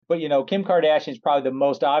But, Kim Kardashian is probably the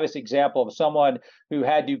most obvious example of someone who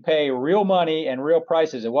had to pay real money and real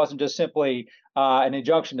prices. It wasn't just simply an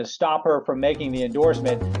injunction to stop her from making the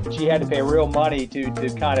endorsement. She had to pay real money to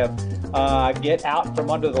kind of get out from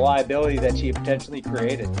under the liability that she potentially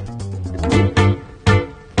created.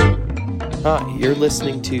 Hi, you're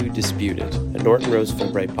listening to Disputed, a Norton Rose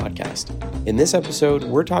Fulbright podcast. In this episode,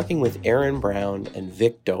 we're talking with Aaron Brown and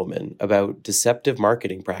Vic Doman about deceptive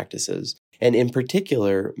marketing practices, and in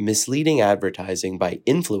particular, misleading advertising by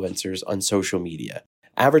influencers on social media.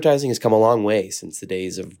 Advertising has come a long way since the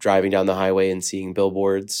days of driving down the highway and seeing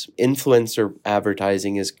billboards. Influencer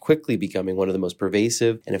advertising is quickly becoming one of the most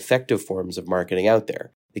pervasive and effective forms of marketing out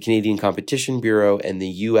there. The Canadian Competition Bureau and the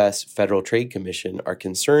U.S. Federal Trade Commission are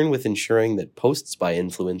concerned with ensuring that posts by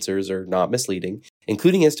influencers are not misleading,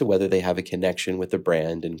 including as to whether they have a connection with the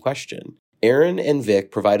brand in question. Aaron and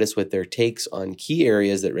Vic provide us with their takes on key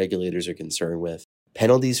areas that regulators are concerned with,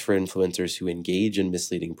 penalties for influencers who engage in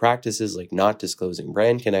misleading practices like not disclosing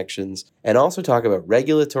brand connections, and also talk about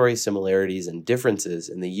regulatory similarities and differences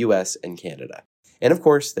in the U.S. and Canada. And of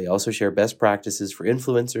course, they also share best practices for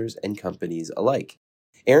influencers and companies alike.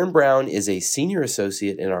 Aaron Brown is a senior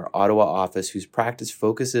associate in our Ottawa office whose practice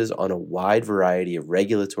focuses on a wide variety of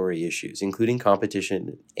regulatory issues, including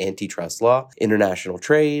competition, antitrust law, international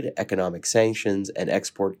trade, economic sanctions, and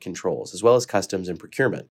export controls, as well as customs and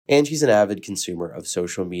procurement. And she's an avid consumer of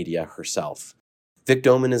social media herself. Vic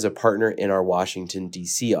Doman is a partner in our Washington,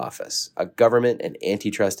 D.C. office, a government and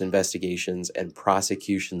antitrust investigations and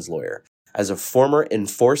prosecutions lawyer. As a former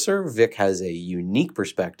enforcer, Vic has a unique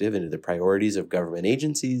perspective into the priorities of government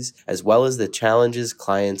agencies, as well as the challenges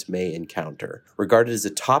clients may encounter. Regarded as a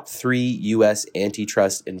top 3 U.S.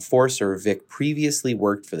 antitrust enforcer, Vic previously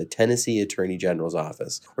worked for the Tennessee Attorney General's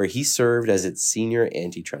office, where he served as its senior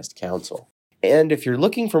antitrust counsel. And if you're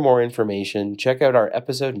looking for more information, check out our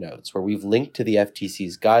episode notes, where we've linked to the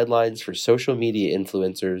FTC's guidelines for social media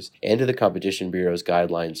influencers and to the Competition Bureau's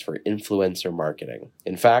guidelines for influencer marketing.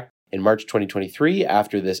 In fact, in March 2023,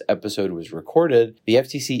 after this episode was recorded, the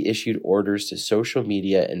FTC issued orders to social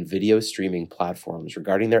media and video streaming platforms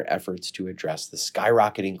regarding their efforts to address the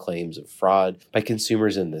skyrocketing claims of fraud by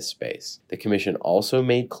consumers in this space. The Commission also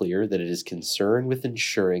made clear that it is concerned with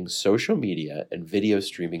ensuring social media and video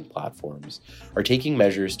streaming platforms are taking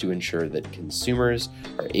measures to ensure that consumers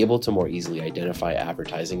are able to more easily identify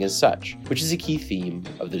advertising as such, which is a key theme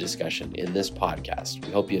of the discussion in this podcast.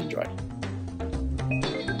 We hope you enjoy.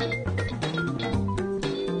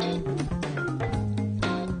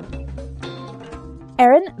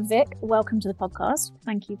 Aaron, Vic, welcome to the podcast.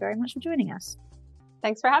 Thank you very much for joining us.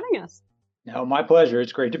 Thanks for having us. No, my pleasure.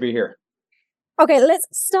 It's great to be here. Okay, let's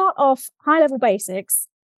start off high-level basics.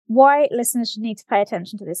 Why listeners should need to pay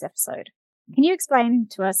attention to this episode. Can you explain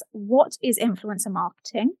to us what is influencer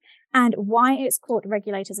marketing and why it's caught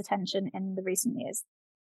regulators' attention in the recent years?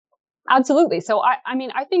 Absolutely. So,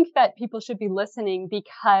 I think that people should be listening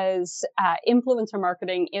because influencer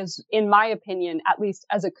marketing is, in my opinion, at least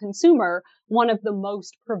as a consumer, one of the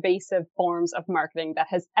most pervasive forms of marketing that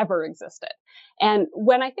has ever existed. And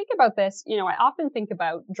when I think about this, I often think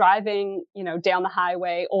about driving, down the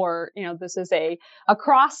highway or, this is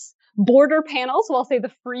across border panels. So I'll say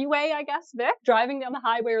the freeway, I guess, Vic, driving down the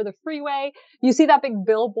highway or the freeway. You see that big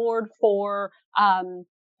billboard for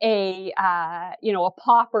a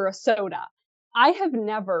pop or a soda. I have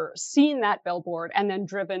never seen that billboard and then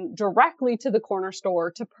driven directly to the corner store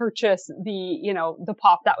to purchase the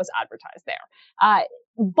pop that was advertised there.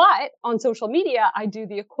 But on social media, I do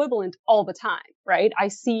the equivalent all the time, right? I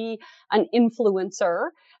see an influencer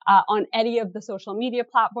on any of the social media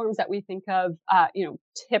platforms that we think of.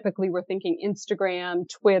 Typically we're thinking Instagram,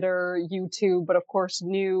 Twitter, YouTube, but of course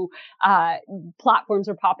new platforms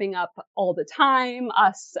are popping up all the time.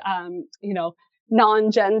 Us,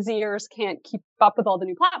 non-Gen Zers can't keep up with all the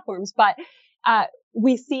new platforms, but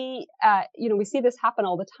we see this happen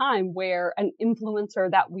all the time where an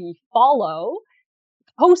influencer that we follow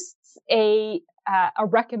posts a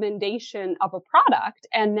recommendation of a product,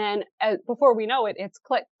 and then before we know it, it's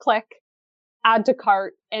click, add to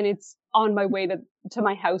cart, and it's on my way to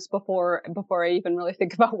my house before I even really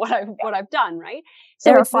think about what I've done. Right?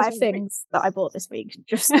 So there are 5 things that I bought this week.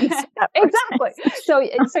 Just exactly. So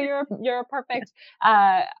you're a perfect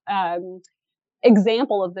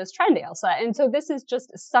example of this trend, Ailsa. And so this is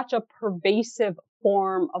just such a pervasive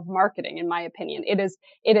form of marketing, in my opinion. It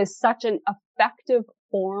is such an effective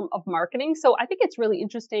form of marketing. So I think it's really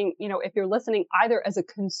interesting, if you're listening either as a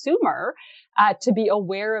consumer to be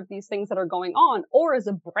aware of these things that are going on, or as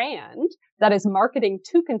a brand that is marketing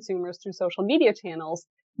to consumers through social media channels.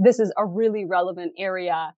 This is a really relevant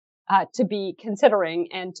area to be considering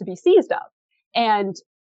and to be seized of. And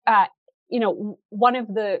one of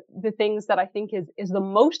the things that I think is the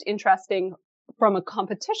most interesting from a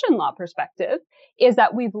competition law perspective is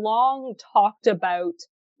that we've long talked about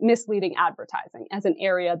misleading advertising as an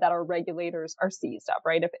area that our regulators are seized of,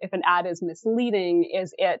 right? If an ad is misleading,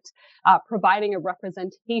 is it providing a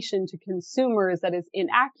representation to consumers that is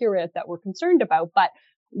inaccurate that we're concerned about? But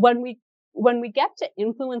when we get to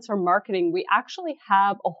influencer marketing, we actually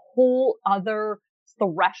have a whole other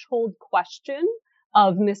threshold question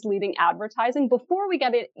of misleading advertising before we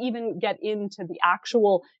even get into the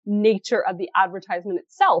actual nature of the advertisement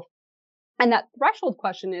itself. And that threshold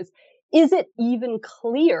question is it even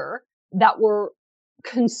clear that we're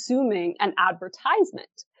consuming an advertisement?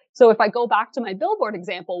 So if I go back to my billboard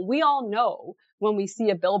example, we all know when we see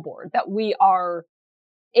a billboard that we are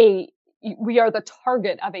the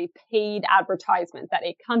target of a paid advertisement, that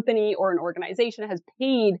a company or an organization has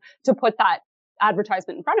paid to put that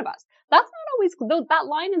advertisement in front of us. That's not always, that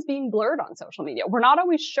line is being blurred on social media. We're not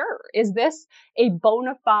always sure. Is this a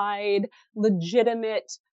bona fide,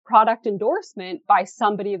 legitimate product endorsement by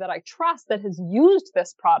somebody that I trust that has used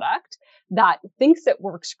this product, that thinks it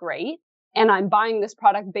works great, and I'm buying this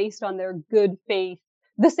product based on their good faith,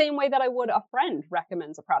 the same way that I would a friend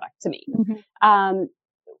recommends a product to me. Mm-hmm.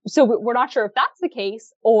 So we're not sure if that's the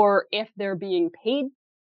case, or if they're being paid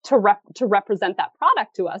to represent that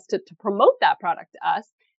product to us, to promote that product to us.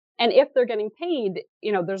 And if they're getting paid,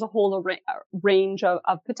 there's a whole range of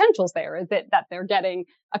potentials there. Is it that they're getting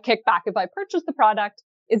a kickback if I purchase the product?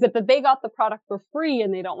 Is it that they got the product for free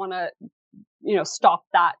and they don't want to, stop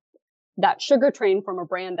that sugar train from a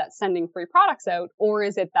brand that's sending free products out? Or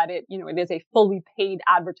is it that it is a fully paid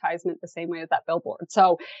advertisement the same way as that billboard?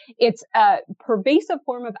 So it's a pervasive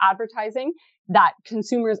form of advertising that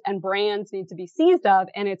consumers and brands need to be seized of.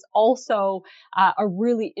 And it's also a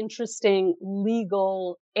really interesting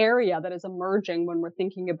legal area that is emerging when we're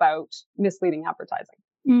thinking about misleading advertising.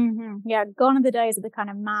 Mm-hmm. Yeah, gone are the days of the kind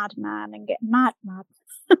of madman and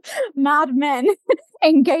madmen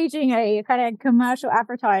engaging a kind of commercial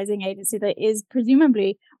advertising agency that is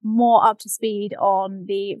presumably more up to speed on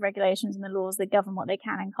the regulations and the laws that govern what they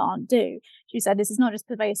can and can't do. She said this is not just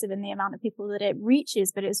pervasive in the amount of people that it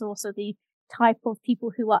reaches, but it's also the type of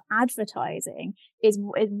people who are advertising is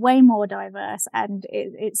way more diverse, and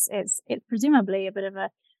it's presumably a bit of a,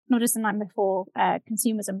 not just a nightmare for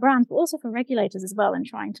consumers and brands, but also for regulators as well, in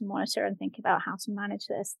trying to monitor and think about how to manage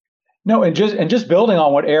this. No, and just building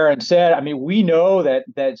on what Erin said, I mean, we know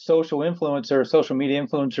that social media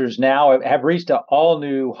influencers now have reached an all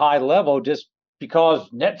new high level just because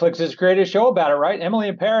Netflix has created a show about it, right? Emily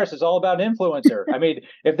in Paris is all about influencer. I mean,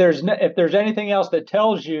 if there's anything else that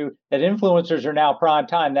tells you that influencers are now prime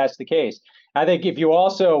time, that's the case. I think if you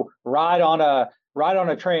also ride on a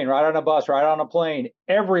train, ride on a bus, ride on a plane,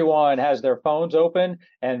 everyone has their phones open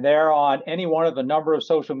and they're on any one of the number of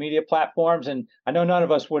social media platforms. And I know none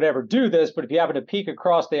of us would ever do this, but if you happen to peek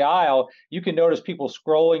across the aisle, you can notice people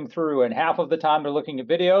scrolling through, and half of the time they're looking at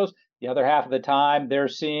videos. The other half of the time they're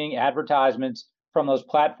seeing advertisements from those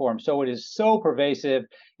platforms. So it is so pervasive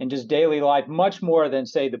in just daily life, much more than,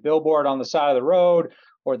 say, the billboard on the side of the road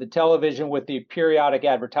or the television with the periodic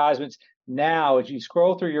advertisements. Now, as you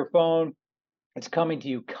scroll through your phone, it's coming to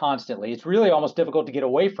you constantly. It's really almost difficult to get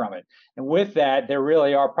away from it. And with that, there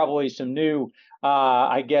really are probably some new,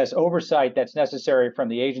 oversight that's necessary from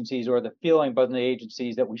the agencies, or the feeling by the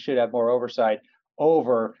agencies that we should have more oversight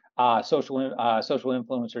over social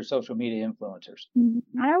influencers, social media influencers.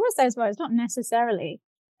 I always say as well, it's not necessarily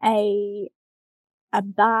a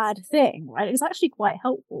bad thing, right? It's actually quite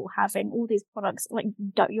helpful having all these products, like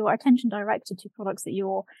your attention directed to products that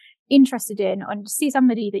you're interested in, and to see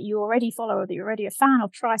somebody that you already follow or that you're already a fan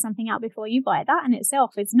of try something out before you buy it. That in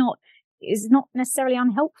itself is not necessarily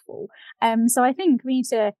unhelpful. So I think we need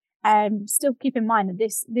to still keep in mind that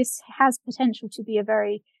this has potential to be a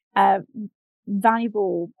very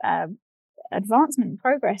valuable advancement and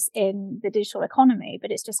progress in the digital economy,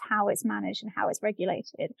 but it's just how it's managed and how it's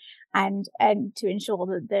regulated, and to ensure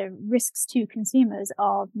that the risks to consumers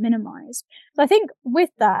are minimized. So I think with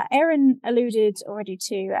that, Erin alluded already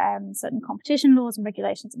to certain competition laws and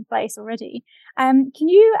regulations in place already. Can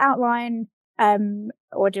you outline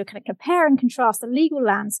or do kind of compare and contrast the legal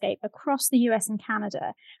landscape across the US and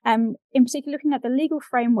Canada, in particular looking at the legal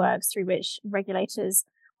frameworks through which regulators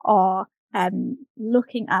are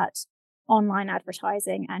looking at online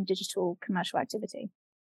advertising and digital commercial activity?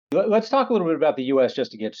 Let's talk a little bit about the U.S.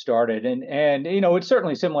 just to get started. And it's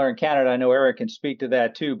certainly similar in Canada. I know Eric can speak to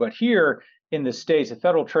that too. But here in the States, the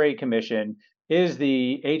Federal Trade Commission is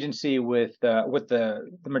the agency with the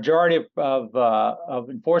majority of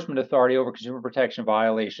enforcement authority over consumer protection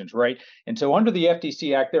violations, right? And so under the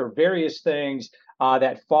FTC Act, there are various things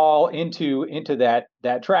that fall into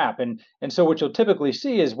that trap. And so what you'll typically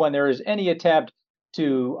see is when there is any attempt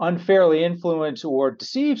to unfairly influence or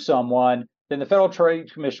deceive someone, then the Federal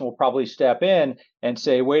Trade Commission will probably step in and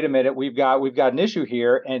say, wait a minute, we've got an issue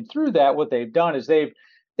here. And through that, what they've done is they've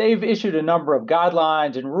issued a number of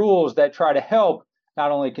guidelines and rules that try to help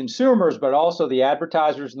not only consumers, but also the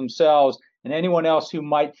advertisers themselves and anyone else who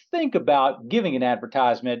might think about giving an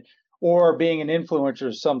advertisement or being an influencer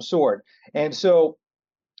of some sort. And so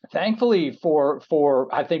thankfully for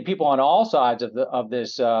I think people on all sides of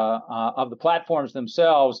the platforms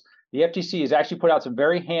themselves, the FTC has actually put out some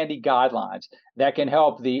very handy guidelines that can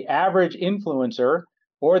help the average influencer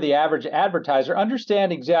or the average advertiser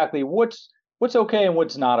understand exactly what's okay and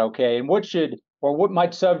what's not okay, and what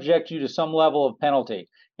might subject you to some level of penalty.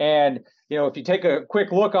 And if you take a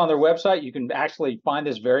quick look on their website, you can actually find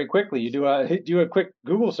this very quickly. You do a quick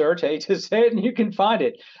Google search, hate to say it, and you can find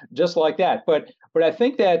it just like that. But I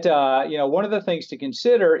think that one of the things to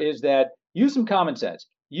consider is that use some common sense.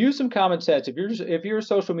 Use some common sense. If you're a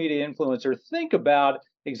social media influencer, think about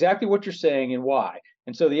exactly what you're saying and why.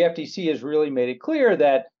 And so the FTC has really made it clear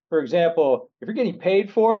that, for example, if you're getting paid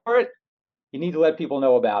for it, you need to let people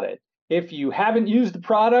know about it. If you haven't used the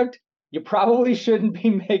product, you probably shouldn't be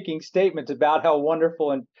making statements about how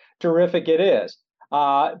wonderful and terrific it is.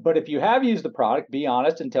 But if you have used the product, be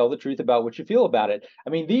honest and tell the truth about what you feel about it. I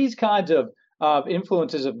mean, these kinds of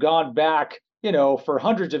influences have gone back, for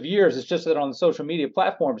hundreds of years. It's just that on the social media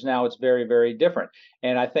platforms now, it's very, very different.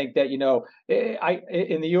 And I think that,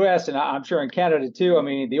 in the U.S. and I'm sure in Canada too, I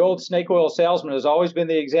mean, the old snake oil salesman has always been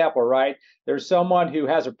the example, right? There's someone who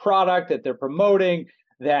has a product that they're promoting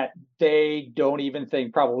that they don't even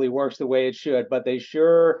think probably works the way it should, but they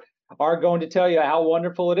sure are going to tell you how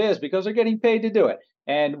wonderful it is because they're getting paid to do it.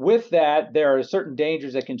 And with that, there are certain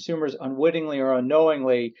dangers that consumers unwittingly or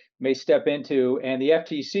unknowingly may step into, and the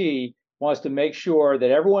FTC wants to make sure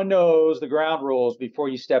that everyone knows the ground rules before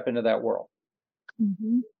you step into that world.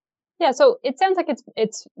 Mm-hmm. Yeah, so it sounds like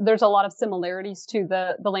there's a lot of similarities to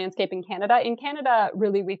the landscape in Canada. In Canada,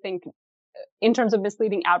 really, we think in terms of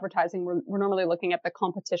misleading advertising, we're normally looking at the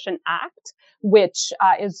Competition Act, which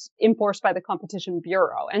is enforced by the Competition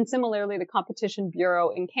Bureau. And similarly, the Competition Bureau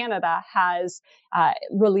in Canada has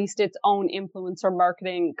released its own influencer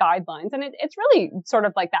marketing guidelines. And it's really sort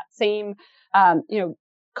of like that same,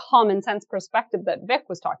 common sense perspective that Vic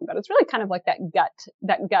was talking about. It's really kind of like that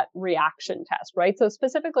gut reaction test, right? So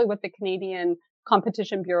specifically what the Canadian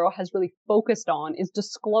Competition Bureau has really focused on is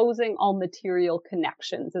disclosing all material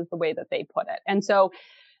connections, is the way that they put it. And so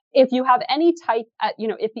if you have any type,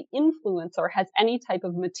 if the influencer has any type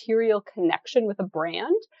of material connection with a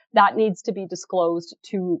brand, that needs to be disclosed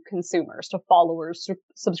to consumers, to followers, to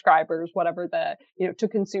subscribers, whatever to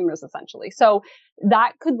consumers essentially. So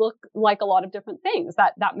that could look like a lot of different things,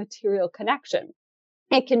 that material connection.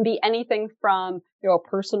 It can be anything from, a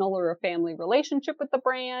personal or a family relationship with the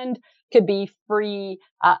brand, could be free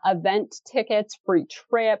event tickets, free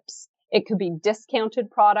trips. It could be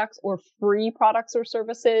discounted products or free products or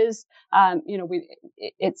services.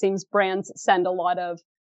 It seems brands send a lot of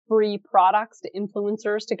free products to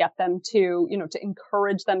influencers to get them to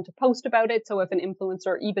encourage them to post about it. So if an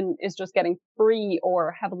influencer even is just getting free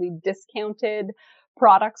or heavily discounted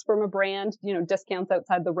products from a brand, discounts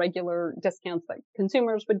outside the regular discounts that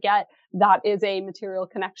consumers would get, that is a material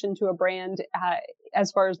connection to a brand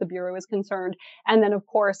as far as the Bureau is concerned. And then, of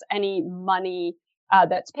course, any money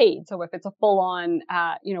that's paid. So if it's a full-on,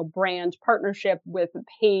 brand partnership with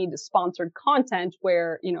paid sponsored content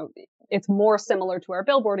where, it's more similar to our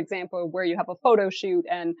billboard example where you have a photo shoot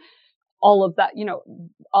and all of that,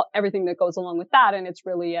 everything that goes along with that. And it's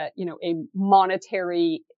really a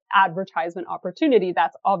monetary advertisement opportunity.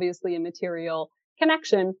 That's obviously a material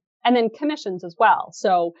connection. And then commissions as well.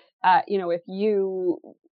 So, if you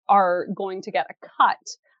are going to get a cut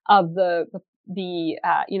of the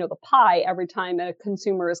pie every time a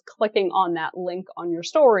consumer is clicking on that link on your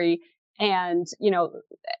story. And,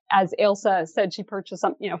 as Ailsa said, she purchased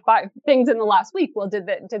 5 things in the last week. Well, did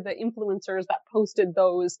the influencers that posted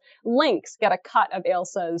those links get a cut of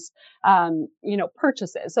Ailsa's,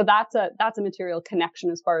 purchases? So that's a material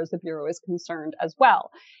connection as far as the Bureau is concerned as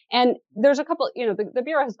well. And there's a couple, the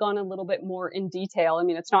Bureau has gone a little bit more in detail. I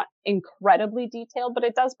mean, it's not incredibly detailed, but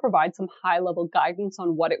it does provide some high level guidance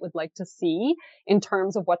on what it would like to see in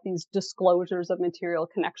terms of what these disclosures of material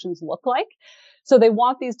connections look like. So they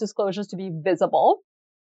want these disclosures to be visible.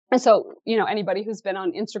 And so, anybody who's been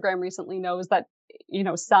on Instagram recently knows that,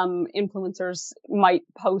 some influencers might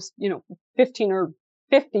post, 15 or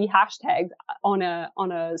 50 hashtags on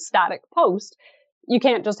a static post. You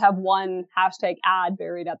can't just have one hashtag ad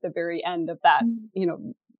buried at the very end of that,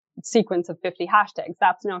 sequence of 50 hashtags.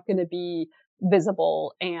 That's not going to be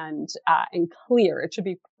visible and clear. It should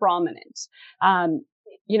be prominent.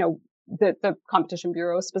 The Competition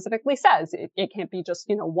Bureau specifically says it can't be just,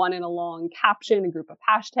 one in a long caption, a group of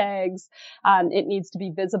hashtags. It needs to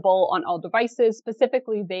be visible on all devices.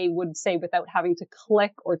 Specifically, they would say without having to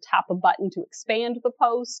click or tap a button to expand the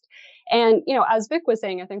post. And, as Vic was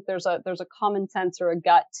saying, I think there's a common sense or a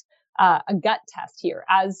gut test here.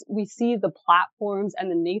 As we see the platforms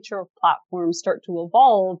and the nature of platforms start to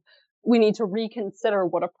evolve, we need to reconsider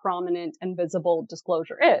what a prominent and visible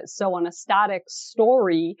disclosure is. So on a static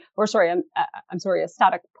story, a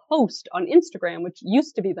static post on Instagram, which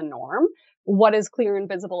used to be the norm, what is clear and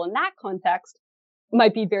visible in that context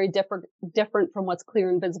might be very different from what's clear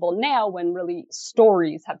and visible now when really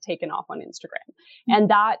stories have taken off on Instagram. And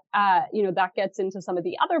that, that gets into some of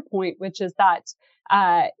the other point, which is that,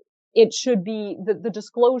 it should be, the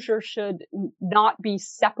disclosure should not be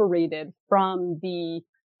separated from the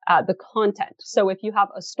content. So if you have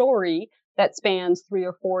a story that spans 3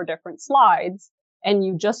 or 4 different slides and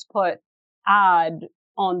you just put ad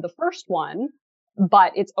on the first one,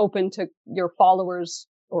 but it's open to your followers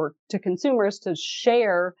or to consumers to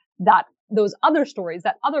share those other stories,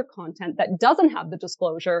 that other content that doesn't have the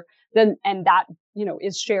disclosure, and that,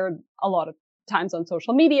 is shared a lot of times on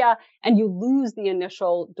social media, and you lose the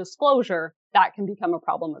initial disclosure, that can become a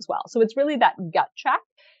problem as well. So it's really that gut check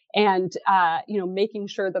and, making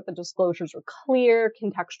sure that the disclosures are clear,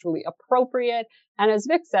 contextually appropriate. And as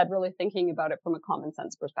Vic said, really thinking about it from a common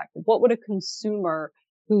sense perspective. What would a consumer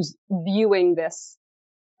who's viewing this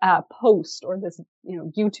post or this,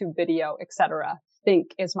 YouTube video, et cetera, think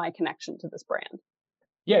is my connection to this brand?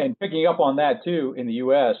 Yeah, and picking up on that too, in the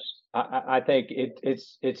U.S., I think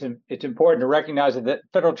it's important to recognize that the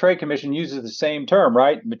Federal Trade Commission uses the same term,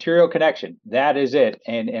 right? Material connection. That is it,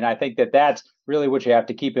 and I think that's really what you have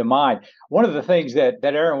to keep in mind. One of the things that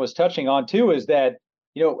Erin was touching on too is that,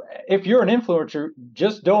 if you're an influencer,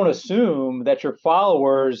 just don't assume that your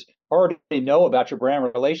followers already know about your brand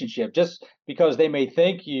relationship. Just because they may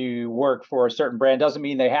think you work for a certain brand doesn't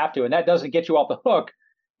mean they have to, and that doesn't get you off the hook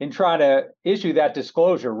in trying to issue that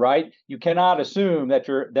disclosure, right? You cannot assume that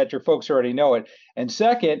your folks already know it. And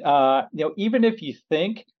second, even if you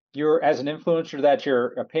think you're, as an influencer, that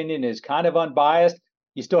your opinion is kind of unbiased,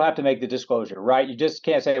 you still have to make the disclosure, right? You just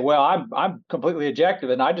can't say, well, I'm completely objective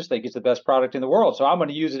and I just think it's the best product in the world, so I'm going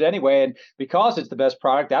to use it anyway. And because it's the best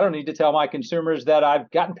product, I don't need to tell my consumers that I've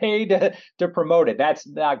gotten paid to promote it. That's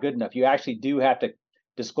not good enough. You actually do have to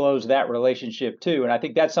disclose that relationship too. And I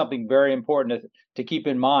think that's something very important to keep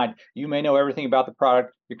in mind. You may know everything about the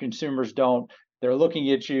product, your consumers don't. They're looking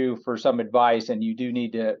at you for some advice, and you do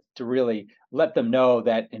need to really let them know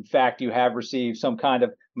that, in fact, you have received some kind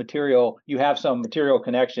of material, you have some material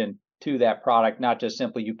connection to that product, not just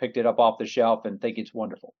simply you picked it up off the shelf and think it's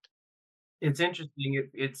wonderful. It's interesting.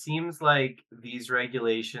 It seems like these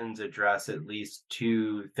regulations address at least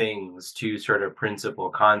 2 things, 2 sort of principal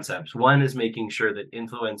concepts. One is making sure that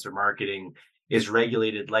influencer marketing is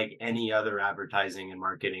regulated like any other advertising and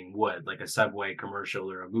marketing would, like a Subway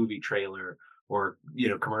commercial or a movie trailer, or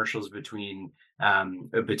commercials between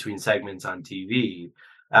segments on TV.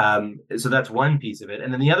 So that's one piece of it,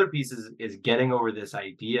 and then the other piece is getting over this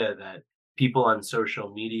idea that people on social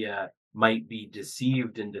media might be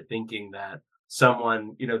deceived into thinking that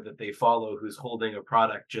someone that they follow who's holding a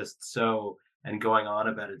product just so and going on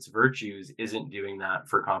about its virtues isn't doing that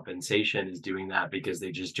for compensation, is doing that because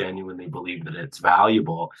they just genuinely believe that it's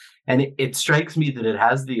valuable. And it strikes me that it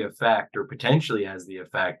has the effect, or potentially has the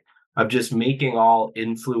effect, of just making all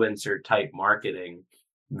influencer type marketing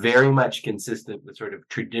very much consistent with sort of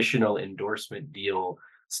traditional endorsement deal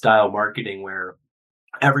style marketing, where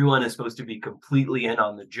everyone is supposed to be completely in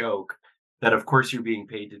on the joke that, of course, you're being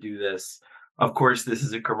paid to do this. Of course, this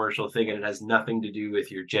is a commercial thing and it has nothing to do with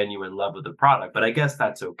your genuine love of the product. But I guess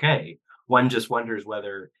that's okay. One just wonders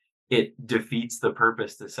whether it defeats the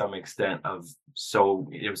purpose to some extent of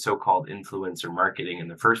so-called influencer marketing in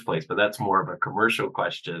the first place. But that's more of a commercial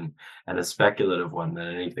question and a speculative one than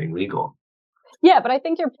anything legal. Yeah, but I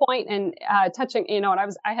think your point and touching, and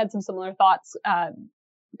I had some similar thoughts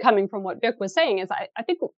coming from what Vic was saying, is I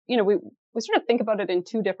think, we sort of think about it in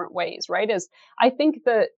 2 different ways, right? Is I think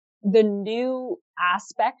that the new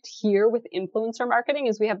aspect here with influencer marketing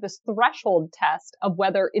is we have this threshold test of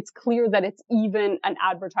whether it's clear that it's even an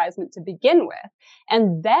advertisement to begin with.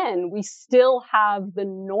 And then we still have the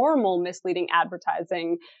normal misleading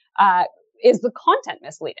advertising, is the content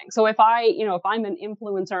misleading? So if I'm an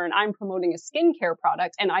influencer and I'm promoting a skincare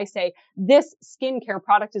product and I say, this skincare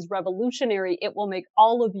product is revolutionary, it will make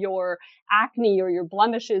all of your acne or your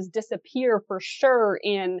blemishes disappear for sure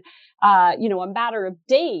in, a matter of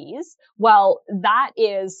days. Well, that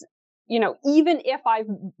is, even if I've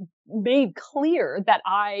made clear that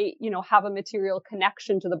I, have a material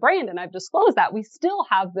connection to the brand and I've disclosed that, we still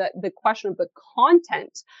have the question of the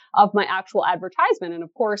content of my actual advertisement. And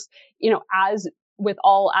of course, as with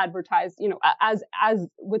all as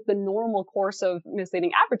with the normal course of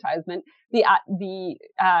misleading advertisement, the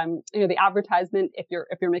advertisement, if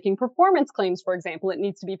you're making performance claims, for example, it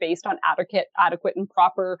needs to be based on adequate and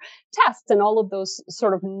proper tests, and all of those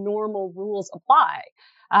sort of normal rules apply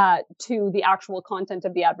to the actual content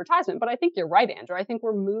of the advertisement. But I think you're right, Andrew. I think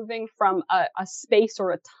we're moving from a space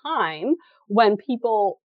or a time when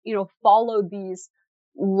people, follow these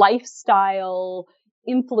lifestyle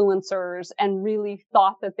influencers and really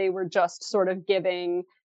thought that they were just sort of giving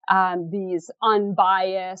these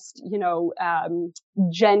unbiased,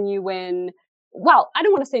 genuine, well, I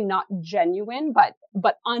don't want to say not genuine,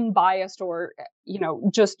 but unbiased, or,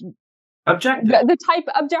 just objective. The type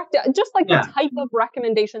objective, just like the type of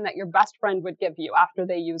recommendation that your best friend would give you after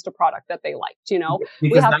they used a product that they liked, Because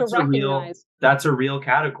we have to recognize that's a real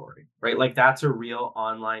category, right? Like that's a real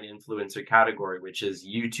online influencer category, which is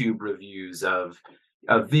YouTube reviews of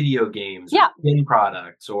video games, or skin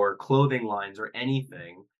products, or clothing lines, or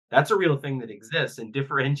anything. That's a real thing that exists, and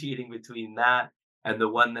differentiating between that and the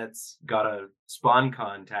one that's got a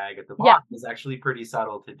SpawnCon tag at the bottom is actually pretty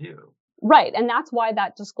subtle to do. Right. And that's why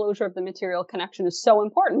that disclosure of the material connection is so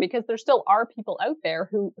important, because there still are people out there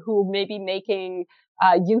who may be making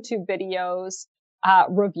YouTube videos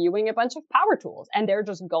reviewing a bunch of power tools, and they're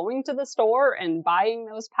just going to the store and buying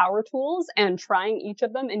those power tools and trying each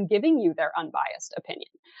of them and giving you their unbiased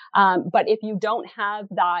opinion. But if you don't have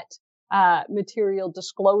that material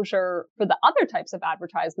disclosure for the other types of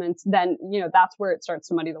advertisements, then, that's where it starts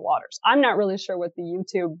to muddy the waters. I'm not really sure what the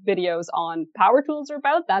YouTube videos on power tools are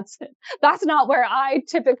about. That's not where I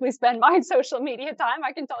typically spend my social media time.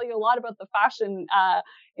 I can tell you a lot about the fashion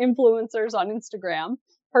influencers on Instagram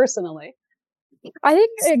personally. I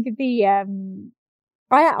think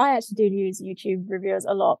I actually do use YouTube reviewers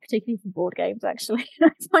a lot, particularly for board games, actually. I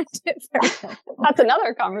find it very helpful. That's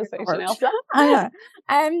another conversation, Elsa. I know.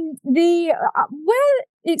 Where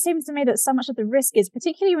it seems to me that so much of the risk is,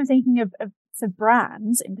 particularly when thinking of for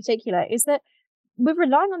brands in particular, is that we're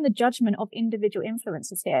relying on the judgment of individual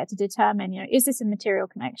influencers here to determine, is this a material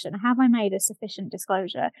connection? Have I made a sufficient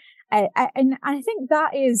disclosure? And I think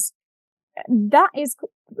that is,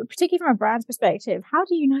 particularly from a brand's perspective, how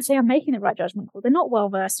do you know they are making the right judgment call? They're not well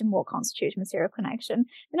versed in what constitutes material connection.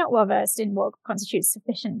 They're not well versed in what constitutes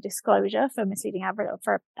sufficient disclosure for misleading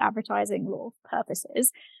for advertising law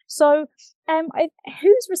purposes. So,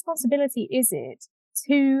 whose responsibility is it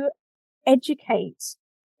to educate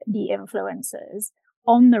the influencers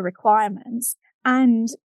on the requirements, and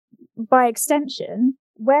by extension,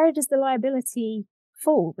 where does the liability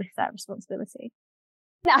fall with that responsibility?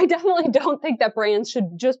 I definitely don't think that brands should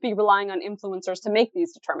just be relying on influencers to make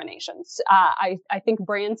these determinations. I think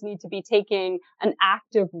brands need to be taking an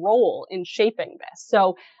active role in shaping this.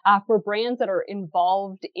 So for brands that are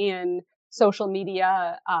involved in social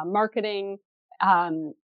media marketing,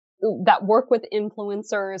 that work with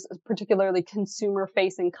influencers, particularly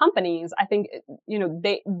consumer-facing companies, I think,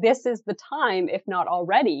 this is the time, if not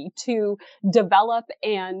already, to develop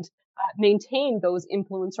and maintain those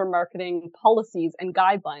influencer marketing policies and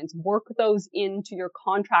guidelines. Work those into your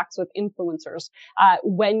contracts with influencers.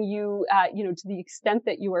 When you, to the extent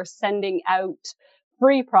that you are sending out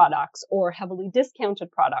free products or heavily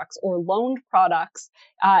discounted products or loaned products,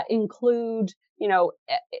 include,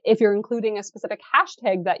 if you're including a specific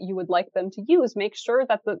hashtag that you would like them to use, make sure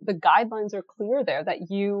that the guidelines are clear there, that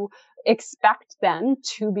you expect them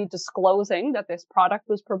to be disclosing that this product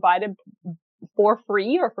was provided for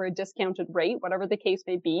free or for a discounted rate, whatever the case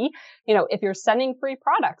may be. If you're sending free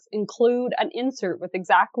products, include an insert with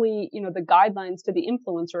exactly, the guidelines to the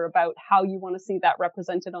influencer about how you want to see that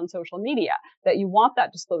represented on social media, that you want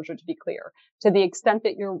that disclosure to be clear. To the extent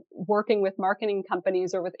that you're working with marketing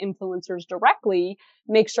companies or with influencers directly,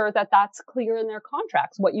 make sure that that's clear in their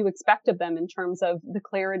contracts, what you expect of them in terms of the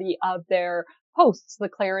clarity of their posts, the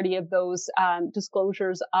clarity of those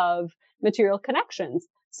disclosures of material connections.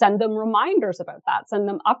 Send them reminders about that. Send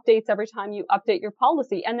them updates every time you update your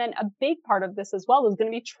policy. And then a big part of this as well is going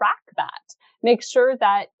to be track that. Make sure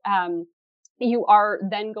that you are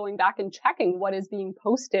then going back and checking what is being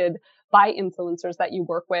posted by influencers that you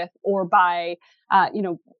work with, or by,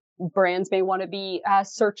 brands may want to be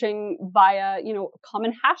searching via,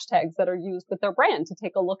 common hashtags that are used with their brand to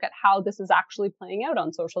take a look at how this is actually playing out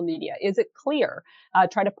on social media. Is it clear?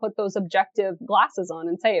 Try to put those objective glasses on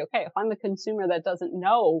and say, okay, if I'm a consumer that doesn't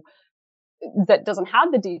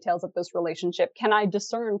have the details of this relationship, can I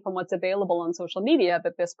discern from what's available on social media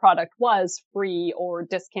that this product was free or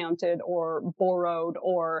discounted or borrowed,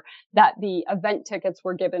 or that the event tickets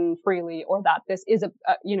were given freely, or that this is a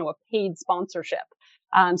paid sponsorship?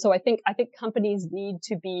 So I think companies need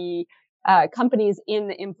to be companies in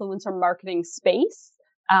the influencer marketing space,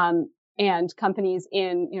 and companies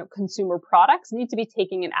in consumer products need to be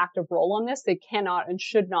taking an active role on this. They cannot and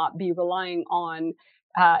should not be relying on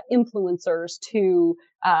influencers to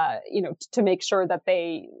make sure that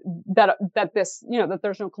that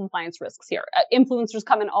there's no compliance risks here. Influencers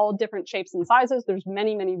come in all different shapes and sizes. There's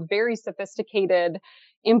many very sophisticated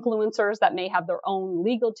influencers that may have their own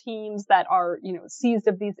legal teams that are seized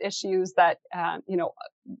of these issues, that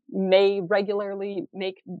may regularly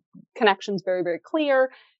make connections very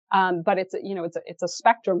clear. But it's a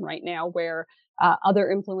spectrum right now where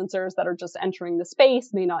other influencers that are just entering the space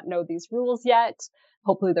may not know these rules yet.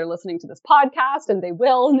 Hopefully they're listening to this podcast and they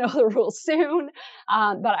will know the rules soon.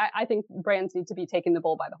 But I think brands need to be taking the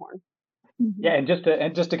bull by the horn. Yeah, and just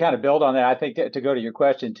to kind of build on that, I think to go to your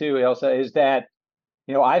question too, Elsa, is that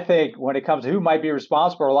I think when it comes to who might be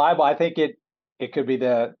responsible or liable, I think it could be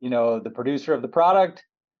the producer of the product,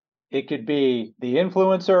 it could be the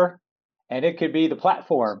influencer, and it could be the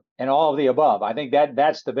platform, and all of the above. I think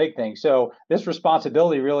that's the big thing. So this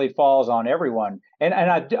responsibility really falls on everyone. And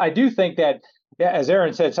I do think that, as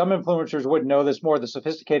Erin said, some influencers wouldn't know this. More the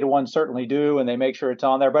sophisticated ones certainly do, and they make sure it's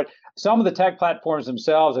on there. But some of the tech platforms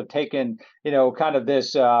themselves have taken, kind of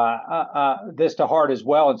this to heart as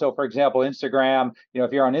well. And so, for example, Instagram,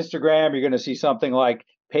 if you're on Instagram, you're going to see something like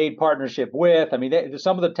paid partnership with. I mean,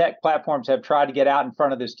 some of the tech platforms have tried to get out in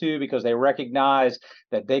front of this too, because they recognize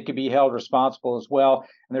that they could be held responsible as well.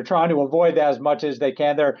 And they're trying to avoid that as much as they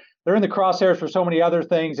can. They're in the crosshairs for so many other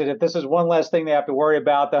things that if this is one less thing they have to worry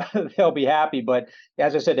about, they'll be happy. But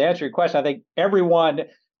as I said, to answer your question, I think everyone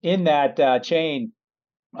in that chain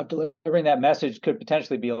of delivering that message could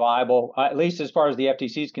potentially be liable, at least as far as the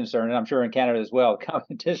FTC is concerned. And I'm sure in Canada as well,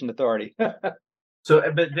 Competition Authority. So,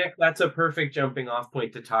 but Vic, that's a perfect jumping off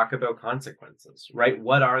point to talk about consequences, right?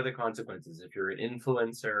 What are the consequences if you're an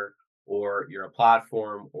influencer, or you're a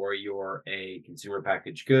platform, or you're a consumer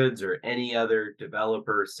packaged goods, or any other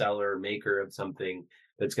developer, seller, maker of something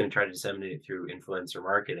that's going to try to disseminate it through influencer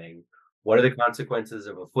marketing? What are the consequences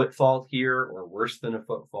of a foot fault here, or worse than a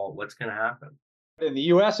foot fault? What's going to happen? In the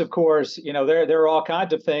U.S., of course, there are all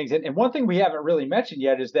kinds of things. And one thing we haven't really mentioned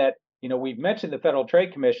yet is that, we've mentioned the Federal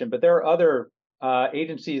Trade Commission, but there are other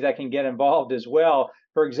agencies that can get involved as well.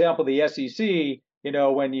 For example, the SEC,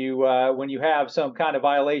 when you have some kind of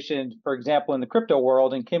violation, for example, in the crypto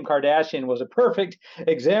world, and Kim Kardashian was a perfect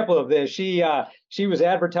example of this. She was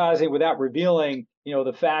advertising without revealing,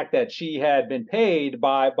 the fact that she had been paid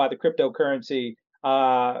by the cryptocurrency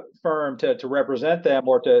firm to represent them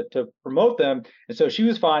or to promote them. And so she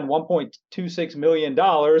was fined $1.26 million.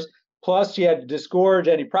 Plus, she had to disgorge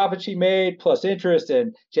any profit she made, plus interest,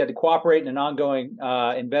 and she had to cooperate in an ongoing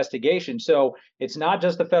investigation. So it's not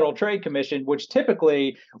just the Federal Trade Commission, which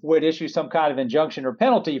typically would issue some kind of injunction or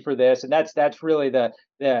penalty for this, and that's really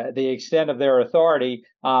the extent of their authority.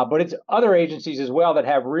 But it's other agencies as well that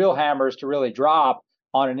have real hammers to really drop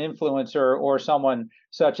on an influencer or someone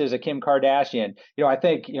such as a Kim Kardashian. I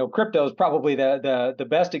think, crypto is probably the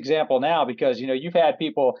best example now, because, you've had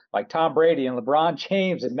people like Tom Brady and LeBron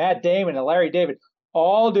James and Matt Damon and Larry David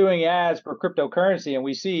all doing ads for cryptocurrency, and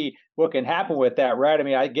we see what can happen with that, right? I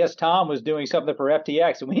mean, I guess Tom was doing something for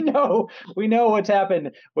FTX, and we know what's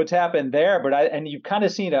happened there. But and you've kind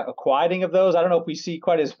of seen a quieting of those. I don't know if we see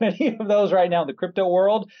quite as many of those right now in the crypto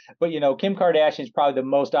world, but Kim Kardashian is probably the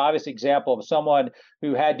most obvious example of someone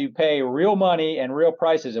who had to pay real money and real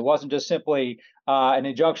prices. It wasn't just simply an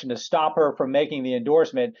injunction to stop her from making the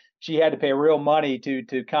endorsement. She had to pay real money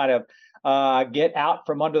to kind of get out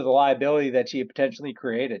from under the liability that she had potentially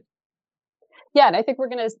created. Yeah, and I think we're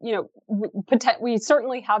going to, we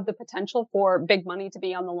certainly have the potential for big money to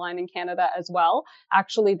be on the line in Canada as well.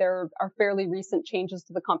 Actually, there are fairly recent changes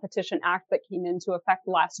to the Competition Act that came into effect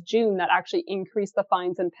last June that actually increased the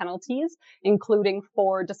fines and penalties, including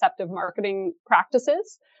for deceptive marketing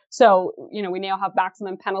practices. So, we now have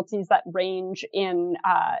maximum penalties that range in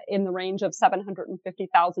the range of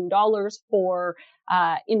 $750,000 for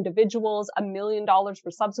individuals, $1 million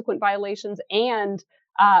for subsequent violations, and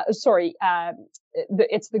it's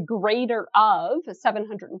the greater of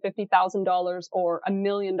 $750,000 or $1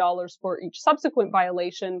 million for each subsequent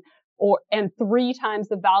violation, and 3 times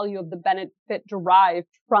the value of the benefit derived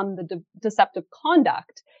from the deceptive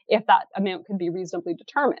conduct, if that amount can be reasonably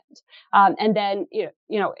determined. And then,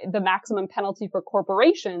 the maximum penalty for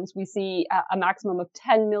corporations, we see a maximum of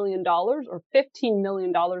 $10 million or $15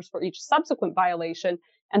 million for each subsequent violation,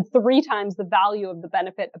 and 3 times the value of the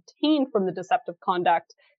benefit obtained from the deceptive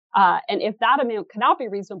conduct. And if that amount cannot be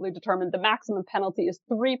reasonably determined, the maximum penalty is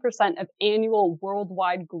 3% of annual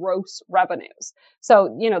worldwide gross revenues.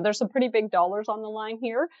 So, there's some pretty big dollars on the line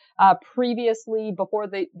here. Previously, before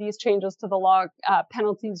these changes to the law,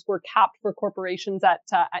 penalties were capped for corporations at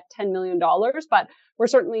 $10 million. But we're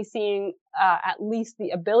certainly seeing at least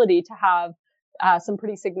the ability to have some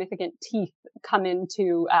pretty significant teeth come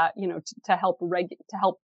into, to help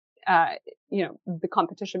the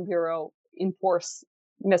Competition Bureau enforce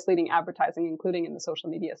misleading advertising, including in the social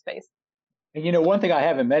media space. And one thing I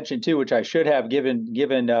haven't mentioned too, which I should have given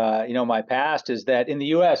my past, is that in the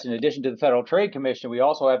U.S., in addition to the Federal Trade Commission, we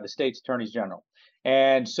also have the state's attorneys general.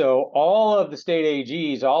 And so all of the state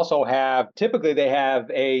AGs also typically they have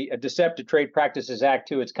a Deceptive Trade Practices Act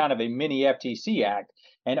too. It's kind of a mini FTC Act.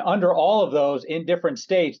 And under all of those in different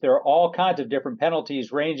states, there are all kinds of different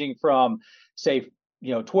penalties ranging from, say,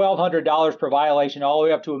 $1,200 per violation all the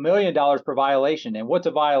way up to $1 million per violation. And what's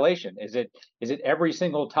a violation? Is it every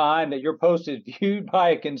single time that your post is viewed by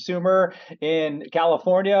a consumer in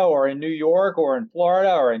California or in New York or in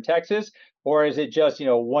Florida or in Texas? Or is it just,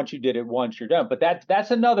 once you did it once, you're done? But that's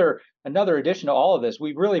another addition to all of this.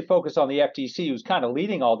 We really focus on the FTC, who's kind of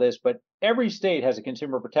leading all this, but every state has a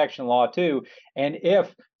consumer protection law too. And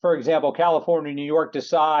if, for example, California and New York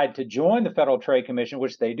decide to join the Federal Trade Commission,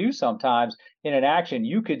 which they do sometimes in an action,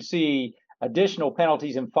 you could see additional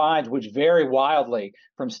penalties and fines, which vary wildly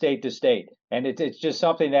from state to state. And it's just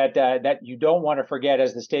something that you don't want to forget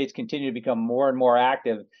as the states continue to become more and more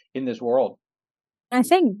active in this world. I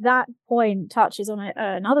think that point touches on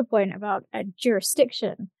another point about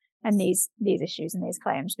jurisdiction and these issues and these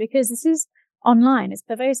claims, because this is online, it's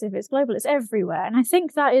pervasive, it's global, it's everywhere. And I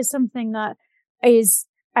think that is something that is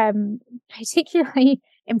particularly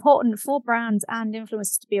important for brands and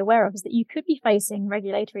influencers to be aware of, is that you could be facing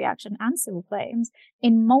regulatory action and civil claims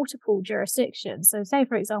in multiple jurisdictions. So say,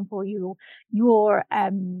 for example, we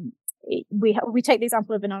take the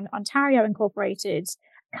example of an Ontario incorporated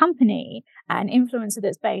company, an influencer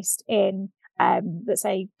that's based in, let's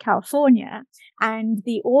say, California, and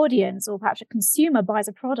the audience or perhaps a consumer buys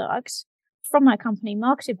a product from that company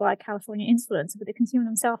marketed by a California influencer, but the consumer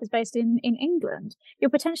themselves is based in England. You're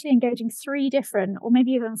potentially engaging 3 different, or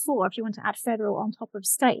maybe even 4, if you want to add federal on top of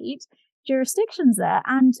state jurisdictions there,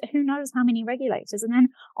 and who knows how many regulators. And then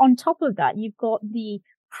on top of that, you've got the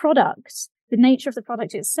product, the nature of the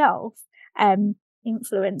product itself,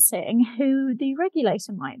 influencing who the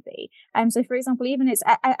regulator might be. So for example, even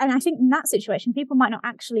and I think in that situation, people might not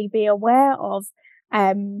actually be aware of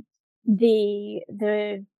the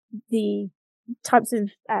types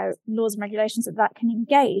of laws and regulations that can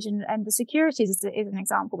engage, and the securities is an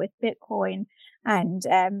example with Bitcoin and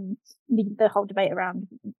the whole debate around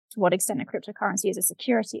to what extent a cryptocurrency is a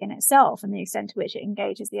security in itself and the extent to which it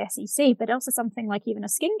engages the SEC. But also something like even a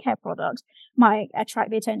skincare product might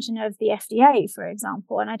attract the attention of the FDA, for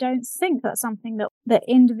example. And I don't think that's something that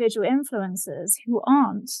individual influencers who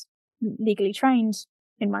aren't legally trained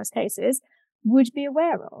in most cases would be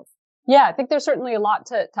aware of. Yeah, I think there's certainly a lot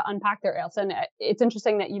to unpack there, Elsa. And it's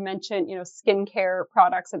interesting that you mentioned, skincare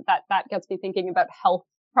products, and that gets me thinking about health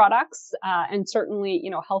products. And certainly,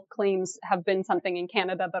 health claims have been something in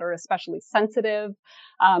Canada that are especially sensitive,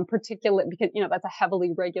 particularly because, that's a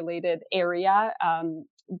heavily regulated area.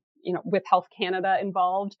 With Health Canada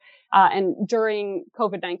involved. And during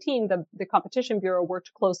COVID-19, the Competition Bureau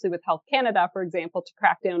worked closely with Health Canada, for example, to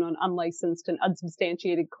crack down on unlicensed and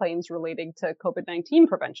unsubstantiated claims relating to COVID-19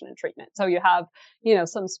 prevention and treatment. So you have,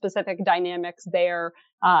 some specific dynamics there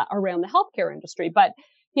around the healthcare industry. But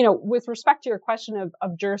with respect to your question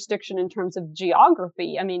of jurisdiction in terms of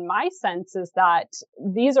geography, I mean, my sense is that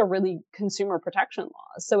these are really consumer protection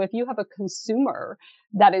laws. So if you have a consumer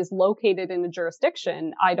that is located in a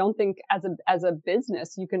jurisdiction, I don't think as a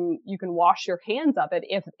business you can wash your hands of it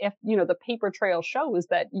if the paper trail shows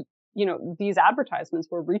that these advertisements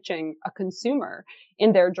were reaching a consumer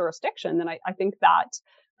in their jurisdiction. Then I think that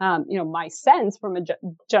my sense from a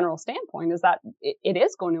general standpoint is that it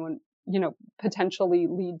is going to potentially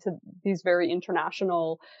lead to these very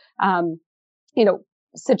international,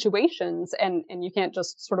 situations, and you can't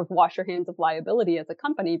just sort of wash your hands of liability as a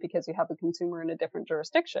company because you have a consumer in a different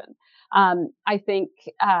jurisdiction. I think,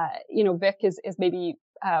 Vic is maybe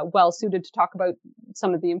well suited to talk about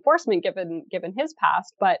some of the enforcement given his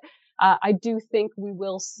past, but I do think we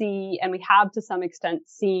will see, and we have to some extent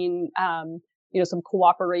seen, some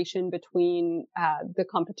cooperation between the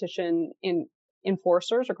competition in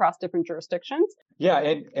enforcers across different jurisdictions.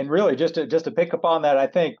 Yeah, and really just to pick up on that, I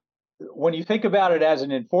think when you think about it as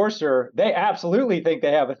an enforcer, they absolutely think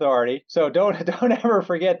they have authority. So don't ever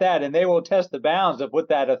forget that, and they will test the bounds of what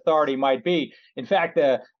that authority might be. In fact,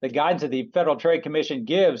 the guidance that the Federal Trade Commission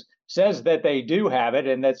gives says that they do have it,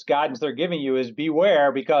 and that's guidance they're giving you is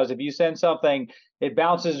beware, because if you send something, it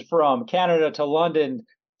bounces from Canada to London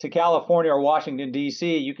to California or Washington,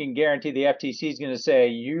 D.C., you can guarantee the FTC is going to say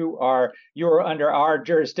you are under our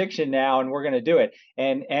jurisdiction now, and we're going to do it.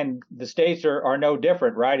 And the states are no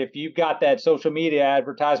different, right? If you've got that social media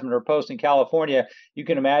advertisement or post in California, you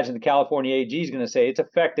can imagine the California AG is going to say it's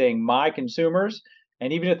affecting my consumers.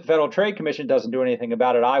 And even if the Federal Trade Commission doesn't do anything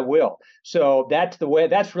about it, I will. So that's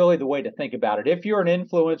really the way to think about it. If you're an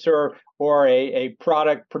influencer or a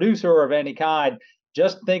product producer of any kind,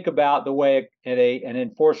 just think about the way an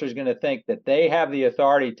enforcer is going to think that they have the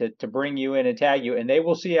authority to bring you in and tag you, and they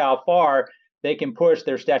will see how far they can push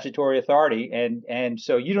their statutory authority. And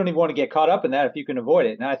so you don't even want to get caught up in that if you can avoid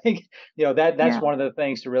it. And I think that's one of the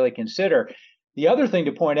things to really consider. The other thing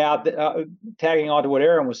to point out, tagging on to what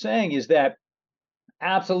Aaron was saying, is that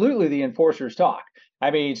absolutely the enforcers talk.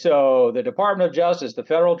 I mean, so the Department of Justice, the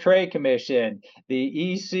Federal Trade Commission,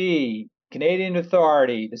 the EC, Canadian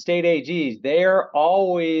Authority, the state AGs, they're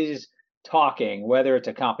always talking, whether it's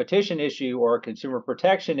a competition issue or a consumer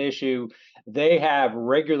protection issue. They have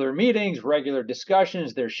regular meetings, regular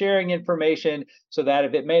discussions. They're sharing information so that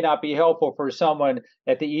if it may not be helpful for someone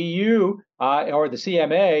at the EU or the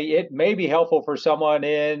CMA, it may be helpful for someone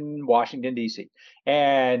in Washington, D.C.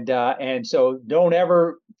 And so don't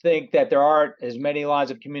ever think that there aren't as many lines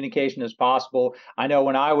of communication as possible. I know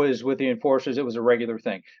when I was with the enforcers, it was a regular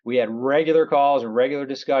thing. We had regular calls and regular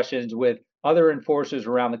discussions with other enforcers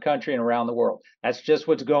around the country and around the world. That's just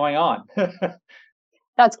what's going on.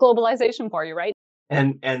 That's globalization for you, right?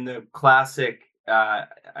 And the classic,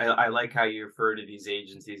 I like how you refer to these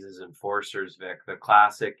agencies as enforcers, Vic. The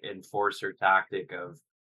classic enforcer tactic of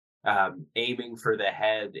aiming for the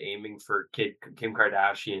head, aiming for Kim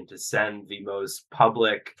Kardashian to send the most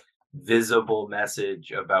public, visible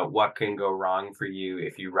message about what can go wrong for you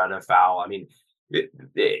if you run afoul. I mean,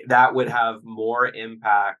 that would have more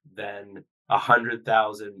impact than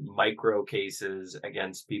 100,000 micro cases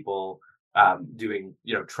against people doing,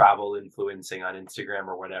 travel influencing on Instagram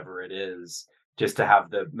or whatever it is, just to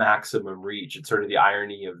have the maximum reach. It's sort of the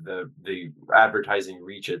irony of the advertising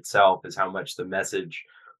reach itself is how much the message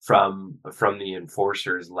from the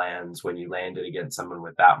enforcers lands when you land it against someone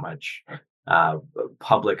with that much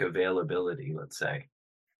public availability, let's say.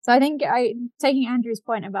 So I think taking Andrew's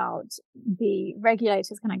point about the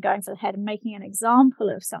regulators kind of going for the head and making an example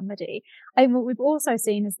of somebody, I think what we've also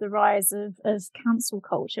seen is the rise of cancel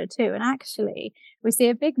culture too. And actually, we see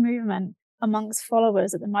a big movement amongst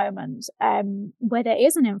followers at the moment where there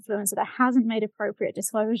is an influencer that hasn't made appropriate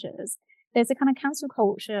disclosures. There's a kind of cancel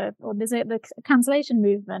culture, or there's the cancellation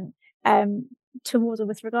movement towards or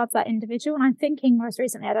with regards to that individual. And I'm thinking most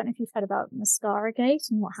recently, I don't know if you've heard about Mascara Gate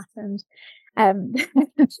and what happened.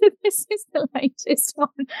 This is the latest one,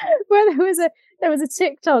 where there was a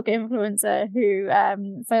TikTok influencer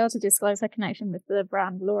who failed to disclose her connection with the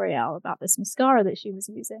brand L'Oreal about this mascara that she was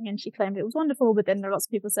using, and she claimed it was wonderful, but then there are lots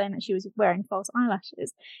of people saying that she was wearing false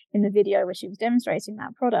eyelashes in the video where she was demonstrating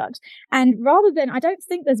that product. And rather than, I don't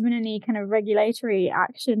think there's been any kind of regulatory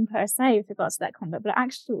action per se with regards to that conduct, but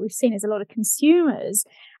actually what we've seen is a lot of consumers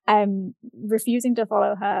refusing to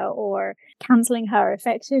follow her or cancelling her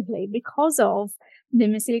effectively because of the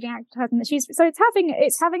misleading advertising that she's. So it's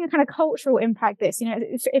having a kind of cultural impact. This,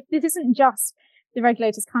 if this isn't just the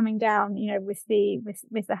regulators coming down, with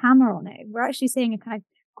the hammer on it, we're actually seeing a kind of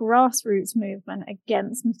grassroots movement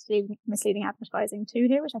against misleading advertising too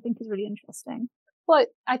here, which I think is really interesting. Well,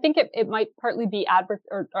 I think it might partly be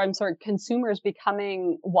consumers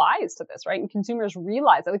becoming wise to this, right? And consumers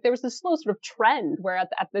realize that, like, there was this slow sort of trend where at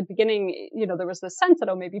the beginning, there was this sense that,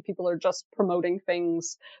 oh, maybe people are just promoting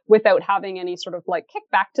things without having any sort of like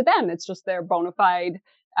kickback to them. It's just their bona fide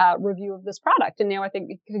review of this product. And now I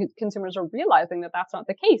think consumers are realizing that that's not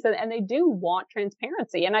the case, and they do want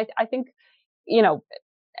transparency. And I think,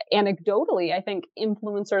 anecdotally, I think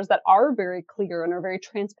influencers that are very clear and are very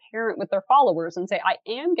transparent with their followers and say, I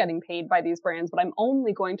am getting paid by these brands, but I'm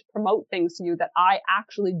only going to promote things to you that I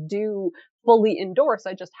actually do fully endorse.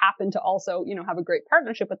 I just happen to also, have a great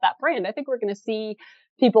partnership with that brand. I think we're going to see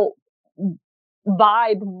people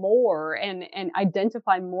vibe more and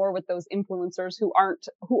identify more with those influencers who aren't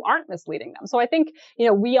misleading them. So I think,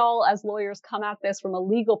 we all as lawyers come at this from a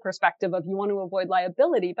legal perspective of you want to avoid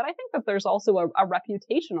liability, but I think that there's also a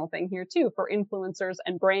reputational thing here too for influencers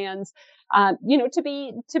and brands, to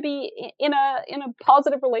be in a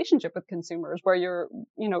positive relationship with consumers where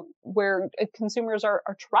where consumers are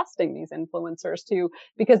trusting these influencers too,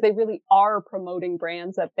 because they really are promoting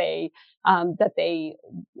brands that they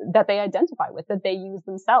identify with, that they use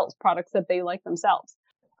themselves, products that they like themselves.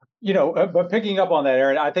 But picking up on that,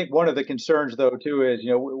 Erin, I think one of the concerns though too is,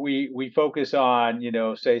 we focus on,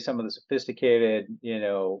 say some of the sophisticated,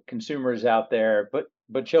 consumers out there, but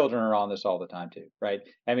children are on this all the time too, right?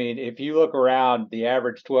 I mean, if you look around, the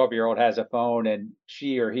average 12-year-old has a phone and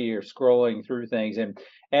she or he are scrolling through things. And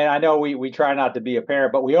I know we try not to be a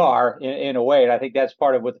parent, but we are in a way. And I think that's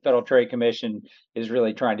part of what the Federal Trade Commission is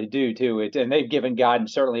really trying to do too. And they've given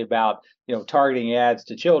guidance certainly about, targeting ads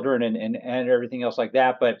to children and everything else like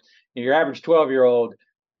that. But your average 12-year-old,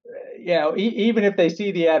 even if they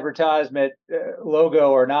see the advertisement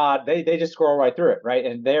logo or not, they just scroll right through it, right?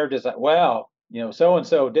 And they're just like, well, so and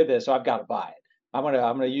so did this, so I've got to buy it. I'm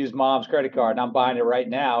gonna use mom's credit card, and I'm buying it right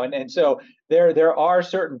now. And so there are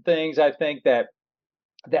certain things I think that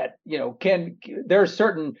there are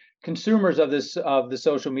certain consumers of the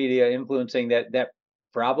social media influencing that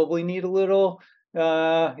probably need a little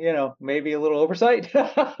maybe a little oversight.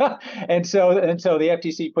 and so the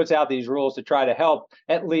FTC puts out these rules to try to help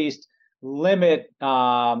at least limit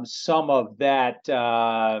some of that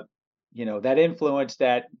that influence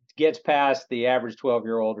that gets past the average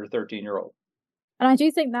 12-year-old or 13-year-old. And I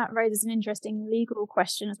do think that raises an interesting legal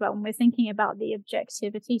question as well when we're thinking about the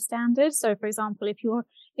objectivity standard. So, for example,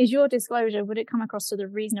 is your disclosure, would it come across to the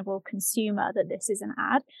reasonable consumer that this is an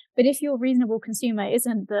ad? But if your reasonable consumer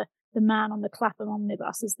isn't the man on the Clapham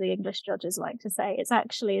omnibus, as the English judges like to say, it's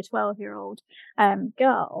actually a 12-year-old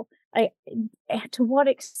girl, to what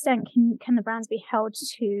extent can the brands be held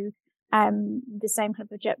to the same kind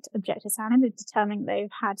of objective standard of determining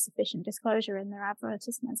they've had sufficient disclosure in their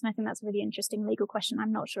advertisements? And I think that's a really interesting legal question.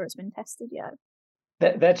 I'm not sure it's been tested yet.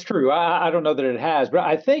 That's true. I don't know that it has, but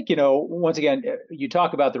I think, once again, you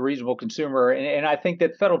talk about the reasonable consumer, and I think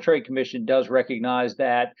that Federal Trade Commission does recognize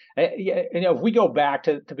that, if we go back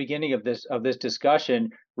to the beginning of this discussion,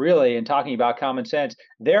 really, and talking about common sense,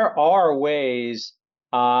 there are ways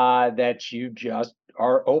that you just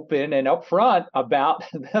are open and upfront about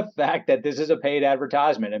the fact that this is a paid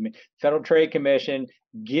advertisement. I mean, Federal Trade Commission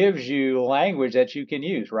gives you language that you can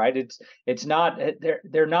use, right? It's not,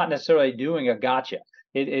 they're not necessarily doing a gotcha.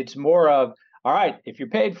 It's more of, all right, if you're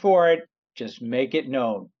paid for it, just make it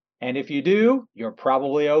known. And if you do, you're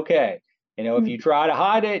probably okay. If you try to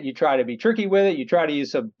hide it, you try to be tricky with it, you try to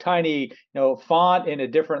use some tiny, font in a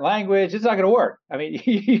different language, it's not going to work. I mean,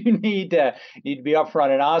 you need to be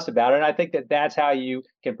upfront and honest about it. And I think that that's how you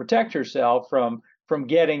can protect yourself from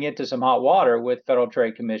getting into some hot water with Federal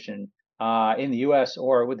Trade Commission in the U.S.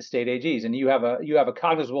 or with the state AGs. And you have a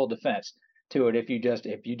cognizable defense to it if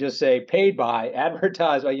you just say paid by,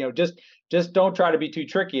 advertised by, just don't try to be too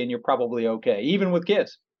tricky, and you're probably okay, even with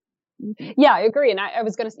kids. Yeah, I agree. And I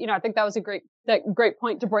was going to, I think that was a great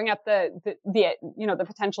point to bring up the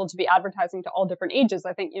potential to be advertising to all different ages.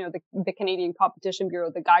 I think, the Canadian Competition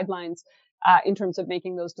Bureau, the guidelines in terms of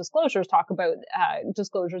making those disclosures talk about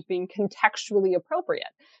disclosures being contextually appropriate.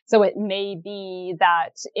 So it may be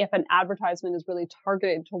that if an advertisement is really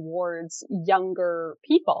targeted towards younger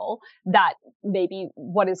people, that maybe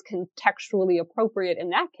what is contextually appropriate in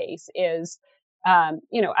that case is,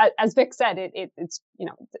 as Vic said, it's,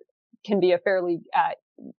 can be a fairly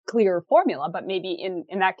clear formula, but maybe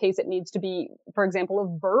in that case, it needs to be, for example,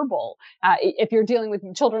 a verbal. If you're dealing with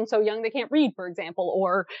children so young they can't read, for example,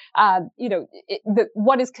 or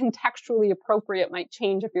what is contextually appropriate might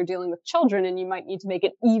change if you're dealing with children, and you might need to make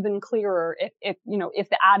it even clearer if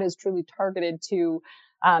the ad is truly targeted to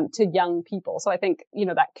young people. So I think,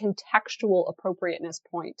 that contextual appropriateness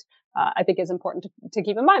point, I think is important to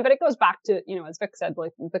keep in mind. But it goes back to, as Vic said,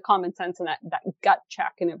 like the common sense and that gut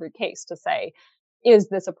check in every case to say, is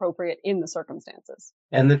this appropriate in the circumstances?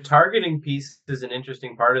 And the targeting piece is an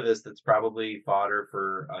interesting part of this that's probably fodder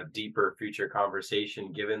for a deeper future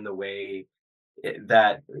conversation, given the way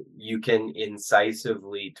that you can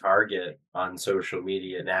incisively target on social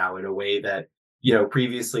media now in a way that,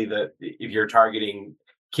 previously if you're targeting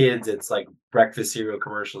kids, it's like breakfast cereal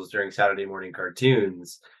commercials during Saturday morning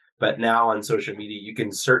cartoons. But now on social media, you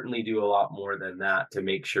can certainly do a lot more than that to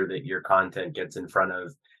make sure that your content gets in front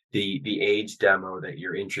of the age demo that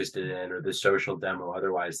you're interested in, or the social demo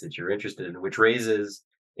otherwise that you're interested in, which raises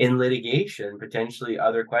in litigation potentially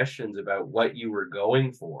other questions about what you were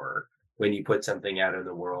going for when you put something out in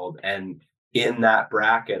the world, and in that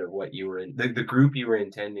bracket of what you were in, the group you were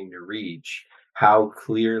intending to reach, how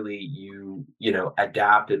clearly you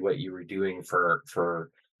adapted what you were doing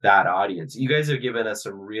for that audience. You guys have given us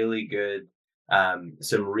some really good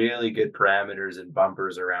parameters and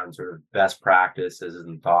bumpers around sort of best practices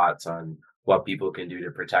and thoughts on what people can do to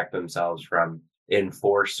protect themselves from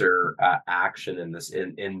enforcer action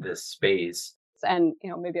in this space. And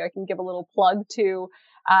maybe I can give a little plug to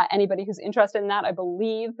anybody who's interested in that. I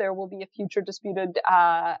believe there will be a future Disputed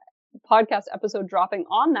podcast episode dropping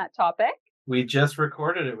on that topic. We just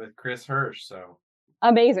recorded it with Chris Hirsch, so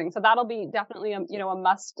amazing. So that'll be definitely a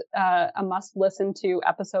must listen to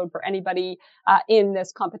episode for anybody in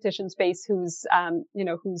this competition space who's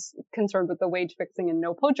concerned with the wage fixing and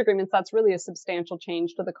no poach agreements. That's really a substantial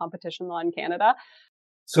change to the competition law in Canada.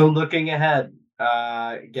 So looking ahead,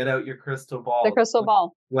 get out your crystal ball. The crystal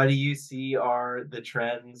ball. What do you see are the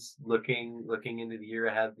trends looking into the year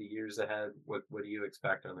ahead, the years ahead? What do you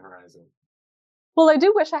expect on the horizon? Well, I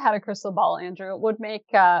do wish I had a crystal ball, Andrew. It would make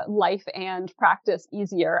life and practice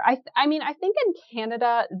easier. I think in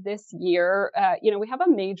Canada this year, we have a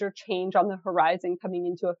major change on the horizon coming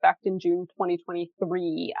into effect in June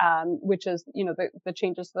 2023, which is, the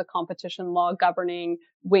changes to the competition law governing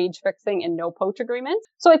wage fixing and no poach agreements.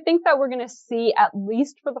 So I think that we're going to see, at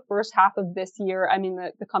least for the first half of this year,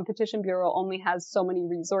 the Competition Bureau only has so many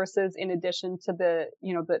resources in addition to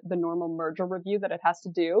the normal merger review that it has to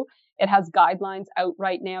do. It has guidelines out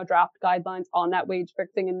right now, draft guidelines on that wage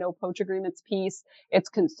fixing and no poach agreements piece. It's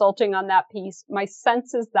consulting on that piece. My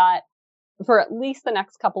sense is that for at least the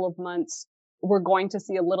next couple of months, we're going to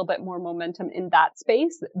see a little bit more momentum in that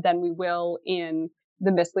space than we will in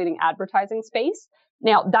the misleading advertising space.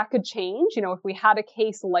 Now, that could change. If we had a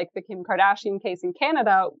case like the Kim Kardashian case in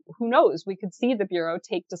Canada, who knows? We could see the Bureau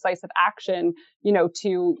take decisive action,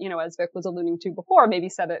 to, as Vic was alluding to before, maybe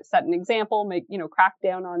set an example, crack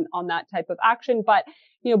down on that type of action. But,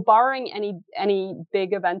 barring any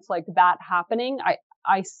big events like that happening,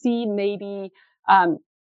 I see maybe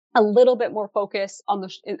a little bit more focus on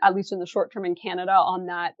at least in the short term in Canada, on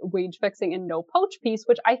that wage fixing and no poach piece,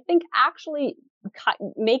 which I think actually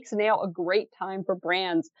makes now a great time for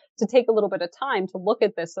brands to take a little bit of time to look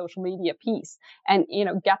at this social media piece and,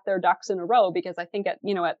 get their ducks in a row, because I think at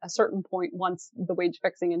a certain point, once the wage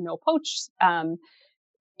fixing and no poach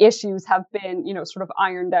issues have been, sort of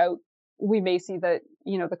ironed out, we may see the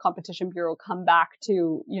Competition Bureau come back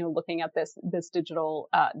to, looking at this digital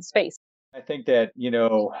space. I think that,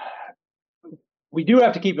 we do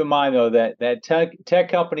have to keep in mind, though, that tech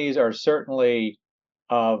companies are certainly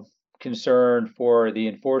of concern for the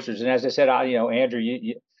enforcers. And as I said, Andrew,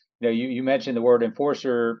 you mentioned the word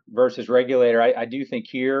enforcer versus regulator. I do think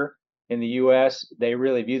here in the U.S., they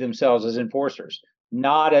really view themselves as enforcers.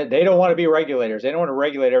 They don't want to be regulators. They don't want to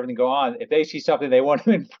regulate everything go on. If they see something, they want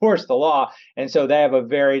to enforce the law. And so they have a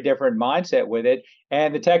very different mindset with it.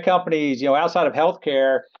 And the tech companies, outside of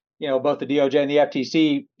healthcare, both the DOJ and the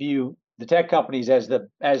FTC view the tech companies as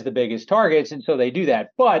the biggest targets, and so they do that.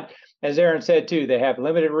 But as Aaron said too, they have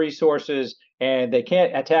limited resources and they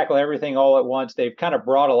can't tackle everything all at once. They've kind of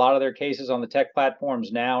brought a lot of their cases on the tech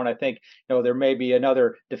platforms now, and I think there may be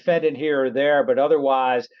another defendant here or there, but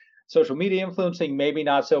otherwise, social media influencing maybe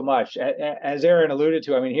not so much. As Aaron alluded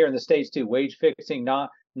to, here in the States too, wage fixing,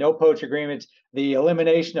 no poach agreements, the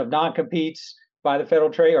elimination of non-competes by the Federal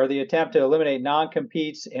Trade, or the attempt to eliminate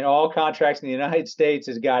non-competes in all contracts in the United States,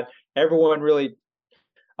 has got everyone really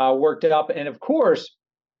worked up. And of course,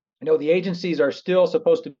 the agencies are still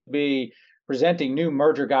supposed to be presenting new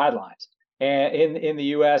merger guidelines. in the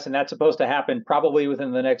U.S., and that's supposed to happen probably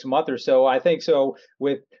within the next month or so. I think so.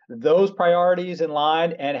 With those priorities in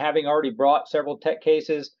line and having already brought several tech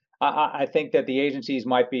cases, I think that the agencies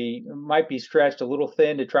might be stretched a little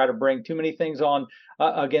thin to try to bring too many things on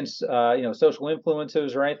against social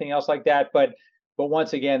influencers or anything else like that. But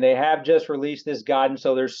once again, they have just released this guidance,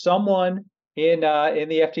 so there's someone in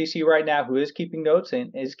the FTC right now who is keeping notes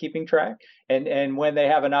and is keeping track. And when they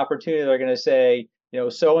have an opportunity, they're going to say,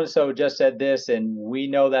 so and so just said this, and we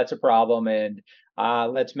know that's a problem, and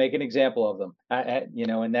let's make an example of them.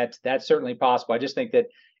 And that's certainly possible. I just think that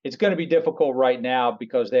it's going to be difficult right now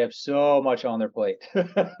because they have so much on their plate.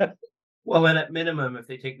 Well, and at minimum, if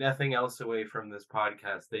they take nothing else away from this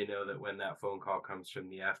podcast, they know that when that phone call comes from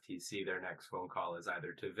the FTC, their next phone call is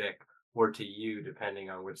either to Vic or to you,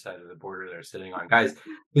 depending on which side of the border they're sitting on. Guys,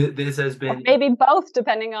 this has been... Maybe both,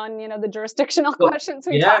 depending on, the jurisdictional questions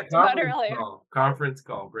we talked about earlier. Conference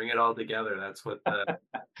call, bring it all together. That's what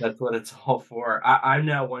it's all for. I'm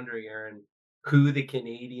now wondering, Aaron, who the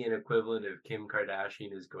Canadian equivalent of Kim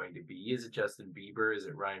Kardashian is going to be. Is it Justin Bieber? Is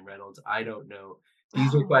it Ryan Reynolds? I don't know.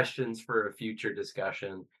 These are questions for a future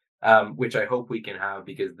discussion, which I hope we can have,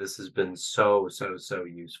 because this has been so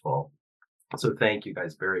useful. So thank you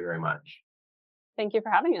guys very, very much. Thank you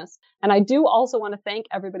for having us. And I do also want to thank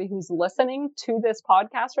everybody who's listening to this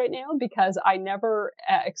podcast right now, because I never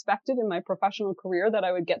expected in my professional career that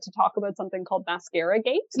I would get to talk about something called Mascara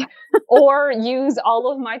Gate or use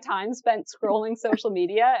all of my time spent scrolling social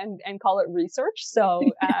media and call it research. So,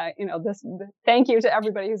 thank you to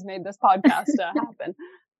everybody who's made this podcast happen.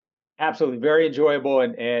 Absolutely. Very enjoyable.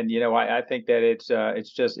 And I think that it's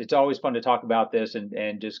always fun to talk about this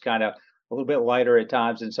and just kind of a little bit lighter at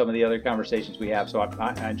times than some of the other conversations we have. So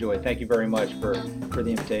I enjoy it. Thank you very much for the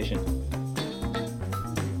invitation.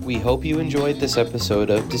 We hope you enjoyed this episode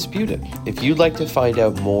of Disputed. If you'd like to find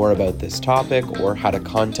out more about this topic or how to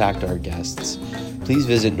contact our guests, please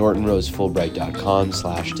visit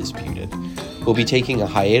nortonrosefulbright.com/disputed. We'll be taking a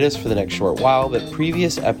hiatus for the next short while, but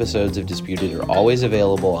previous episodes of Disputed are always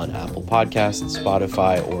available on Apple Podcasts,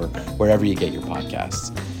 Spotify, or wherever you get your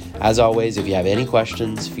podcasts. As always, if you have any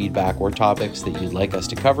questions, feedback, or topics that you'd like us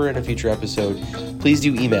to cover in a future episode, please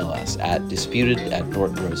do email us at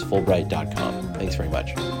disputed@nortonrosefulbright.com. Thanks very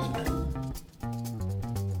much.